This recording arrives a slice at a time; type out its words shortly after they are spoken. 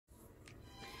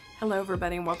Hello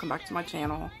everybody and welcome back to my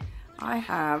channel. I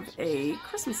have a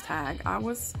Christmas tag. I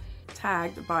was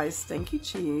tagged by Stanky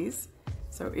Cheese.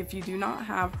 So if you do not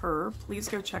have her, please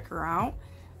go check her out.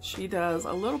 She does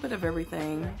a little bit of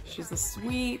everything. She's a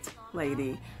sweet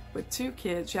lady with 2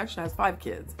 kids. She actually has 5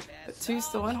 kids, but 2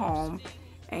 still at home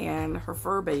and her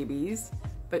fur babies.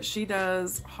 But she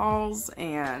does hauls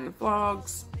and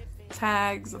vlogs,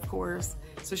 tags of course.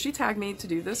 So she tagged me to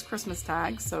do this Christmas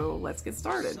tag, so let's get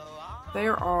started.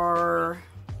 There are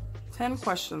 10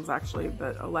 questions actually,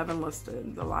 but 11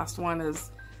 listed. The last one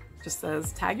just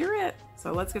says, tag you're it.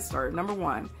 So let's get started. Number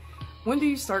 1, when do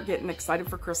you start getting excited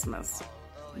for Christmas?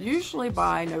 Usually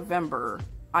by November,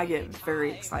 I get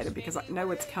very excited because I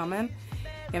know it's coming.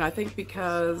 And I think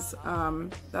because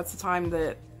that's the time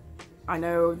that I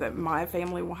know that my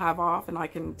family will have off and I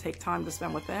can take time to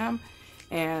spend with them.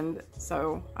 And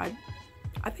so I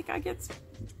think I get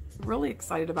really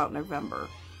excited about November.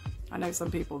 I know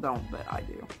some people don't, but I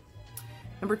do.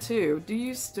 Number 2, do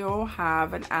you still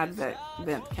have an advent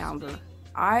calendar?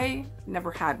 I never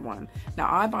had one.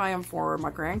 Now I buy them for my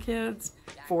grandkids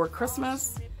for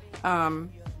Christmas,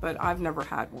 but I've never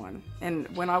had one.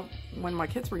 And when my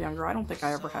kids were younger, I don't think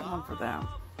I ever had one for them.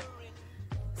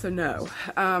 So no.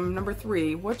 Number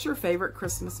 3, what's your favorite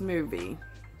Christmas movie?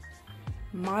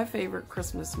 My favorite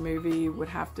Christmas movie would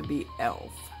have to be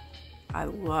Elf. I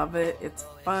love it. It's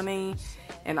funny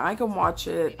and I can watch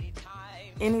it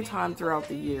anytime throughout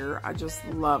the year. I just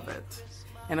love it.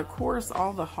 And of course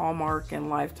all the Hallmark and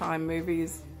Lifetime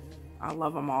movies, I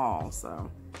love them all. So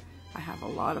I have a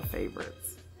lot of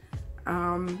favorites.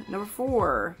 Number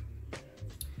 4,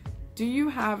 do you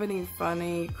have any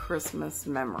funny Christmas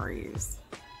memories?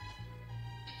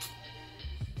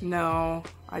 No,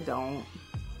 I don't.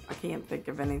 I can't think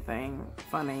of anything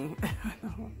funny.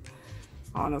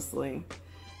 Honestly.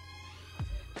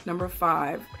 Number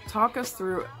 5, talk us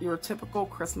through your typical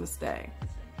Christmas day.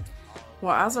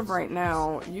 Well, as of right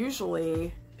now,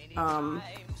 usually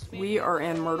we are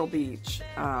in Myrtle Beach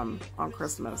on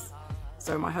Christmas.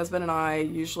 So my husband and I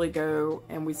usually go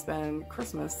and we spend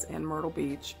Christmas in Myrtle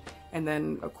Beach. And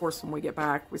then, of course, when we get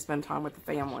back, we spend time with the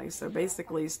family. So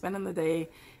basically, spending the day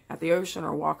at the ocean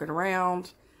or walking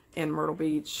around in Myrtle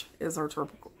Beach is our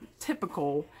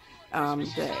typical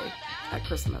day at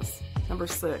Christmas. Number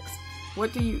 6,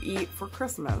 what do you eat for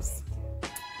Christmas?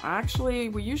 Actually,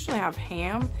 we usually have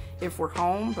ham if we're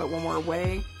home, but when we're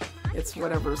away, it's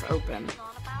whatever's open.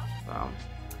 So,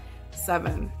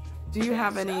 7, do you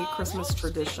have any Christmas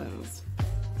traditions?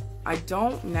 I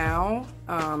don't now.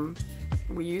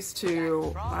 We used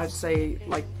to, I'd say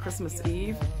like Christmas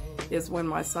Eve is when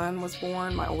my son was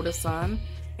born, my oldest son.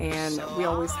 And we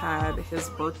always had his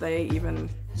birthday, even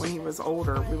when he was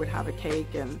older, we would have a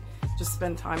cake and just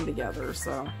spend time together.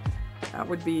 So that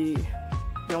would be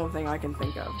the only thing I can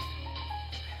think of.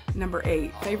 Number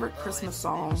 8, favorite Christmas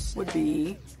song would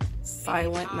be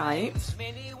Silent Night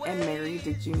and Mary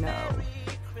Did You Know.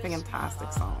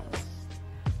 Fantastic songs.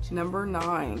 Number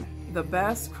 9, the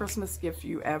best Christmas gift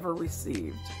you ever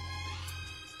received.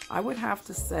 I would have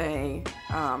to say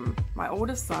my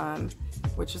oldest son,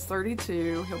 which is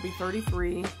 32, he'll be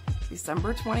 33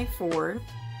 December 24th.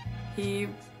 He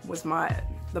was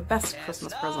the best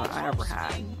Christmas present I ever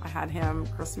had. I had him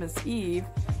Christmas Eve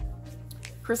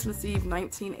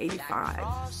 1985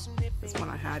 is when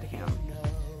I had him.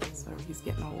 So he's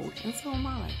getting old, and so am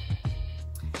I.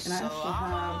 And I actually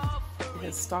have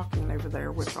his stocking over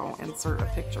there, which I'll insert a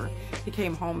picture. He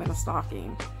came home in a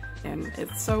stocking, and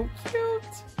it's so cute.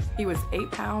 He was 8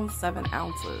 pounds, 7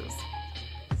 ounces.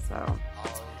 So,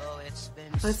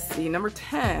 let's see, number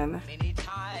 10,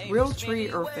 real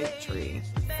tree or fake tree?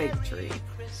 Fake tree.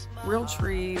 Real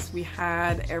trees, we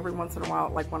had every once in a while,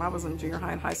 like when I was in junior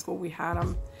high and high school, we had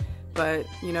them. But,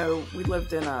 you know, we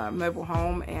lived in a mobile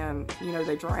home and, you know,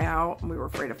 they dry out and we were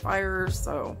afraid of fires.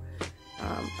 So,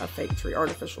 a fake tree,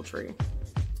 artificial tree.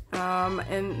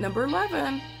 And number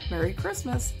 11, Merry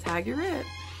Christmas, tag you're it.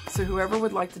 So whoever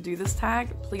would like to do this tag,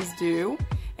 please do.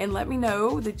 And let me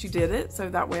know that you did it so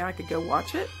that way I could go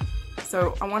watch it.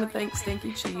 So I want to thank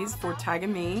Stanky Cheese for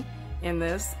tagging me in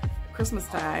this Christmas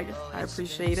tag. I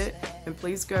appreciate it. And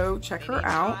please go check her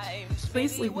out.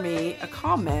 Please leave me a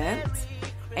comment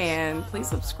and please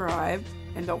subscribe.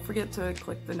 And don't forget to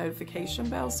click the notification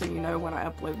bell so you know when I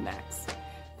upload next.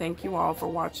 Thank you all for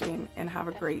watching and have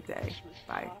a great day.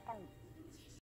 Bye.